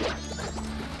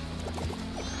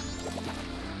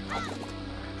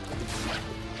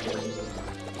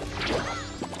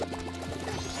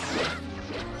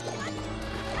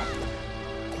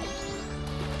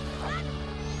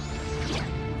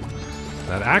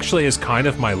 That actually is kind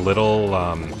of my little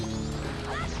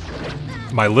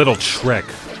trick.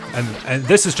 And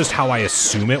this is just how I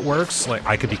assume it works. Like,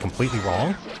 I could be completely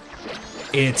wrong.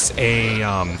 It's a,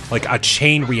 like a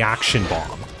chain reaction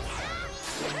bomb.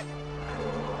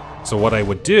 So what I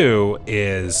would do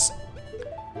is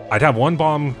I'd have one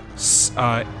bomb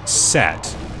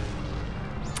set,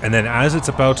 and then as it's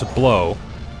about to blow,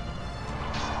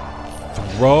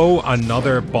 throw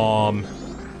another bomb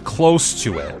close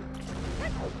to it.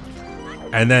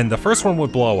 And then the first one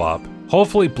would blow up,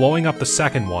 hopefully blowing up the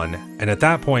second one, and at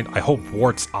that point, I hope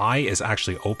Wart's eye is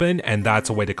actually open, and that's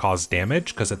a way to cause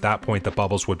damage, because at that point, the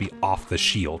bubbles would be off the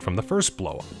shield from the first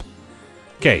blow-up.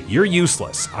 Okay, you're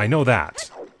useless. I know that.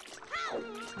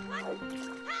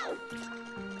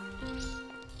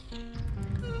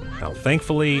 Now,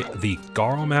 thankfully, the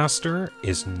Garo Master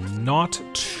is not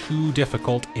too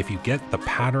difficult if you get the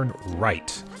pattern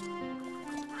right.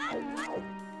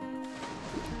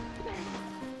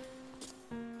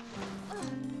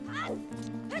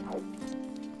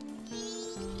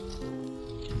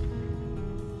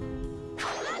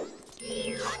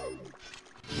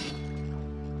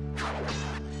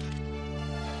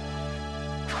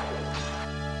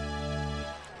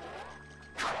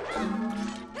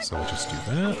 So we'll just do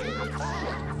that.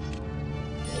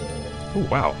 Oh,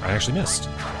 wow, I actually missed.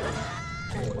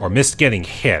 Or missed getting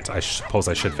hit. I suppose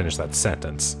I should finish that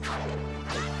sentence.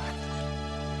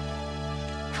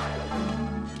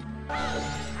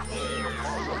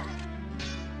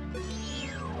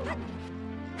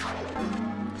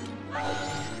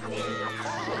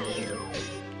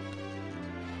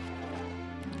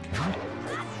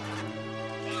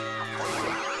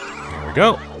 There we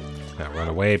go. Now run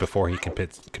away before he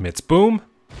commits boom.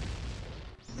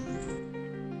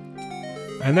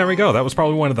 And there we go. That was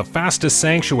probably one of the fastest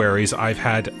sanctuaries I've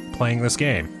had playing this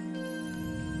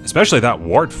game. Especially that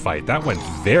wart fight. That went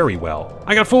very well.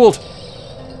 I got fooled!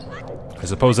 I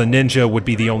suppose a ninja would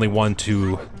be the only one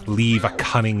to leave a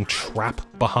cunning trap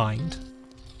behind.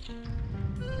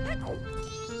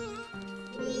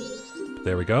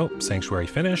 There we go. Sanctuary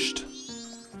finished.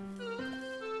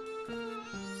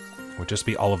 Would just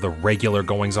be all of the regular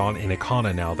goings-on in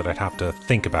Ikana now that I'd have to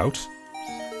think about.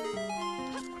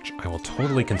 Which I will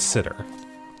totally consider.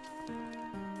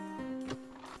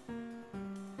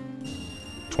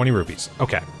 20 rupees.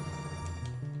 Okay.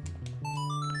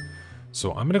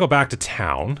 So I'm gonna go back to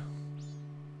town.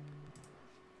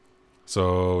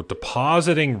 So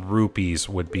depositing rupees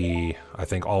would be, I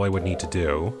think, all I would need to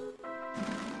do.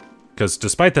 Because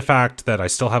despite the fact that I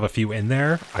still have a few in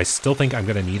there, I still think I'm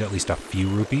going to need at least a few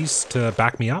rupees to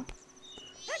back me up.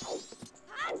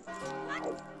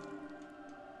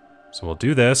 So we'll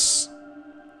do this.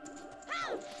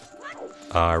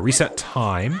 Reset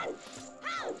time.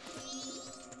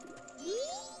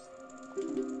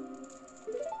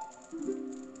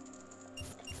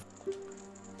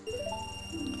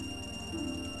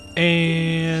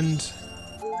 And...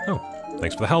 oh,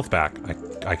 thanks for the health back.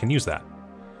 I can use that.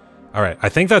 Alright, I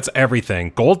think that's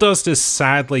everything. Gold dust is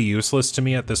sadly useless to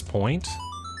me at this point.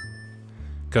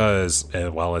 Because,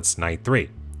 well, it's night 3.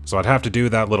 So I'd have to do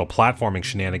that little platforming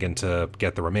shenanigan to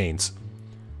get the remains.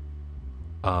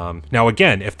 Now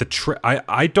again, if the trick...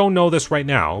 I don't know this right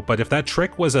now, but if that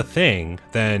trick was a thing,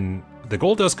 then the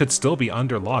gold dust could still be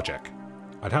under logic.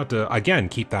 I'd have to, again,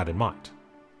 keep that in mind.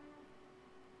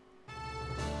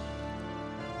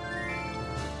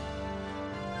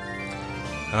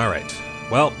 Alright.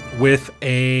 Well, with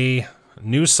a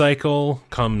new cycle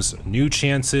comes new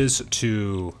chances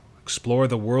to explore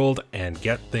the world and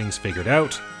get things figured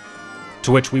out,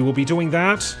 to which we will be doing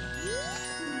that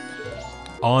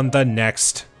on the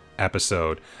next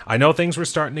episode. I know things were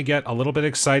starting to get a little bit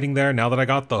exciting there now that I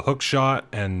got the hook shot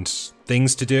and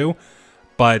things to do,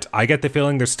 but I get the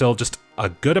feeling there's still just a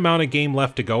good amount of game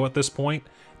left to go at this point.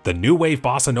 The new wave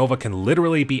Bossa Nova can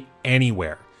literally be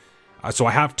anywhere. So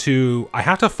I have to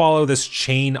follow this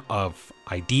chain of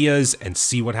ideas and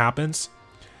see what happens.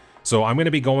 So I'm going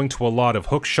to be going to a lot of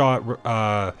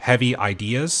hookshot heavy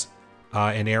ideas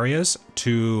and areas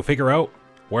to figure out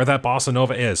where that Bossa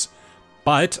Nova is.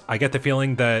 But I get the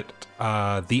feeling that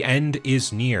the end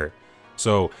is near.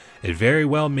 So it very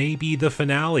well may be the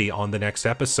finale on the next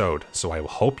episode. So I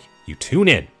hope you tune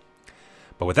in.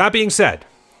 But with that being said,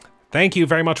 thank you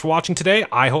very much for watching today.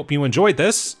 I hope you enjoyed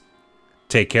this.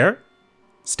 Take care.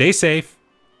 Stay safe,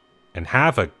 and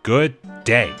have a good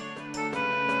day.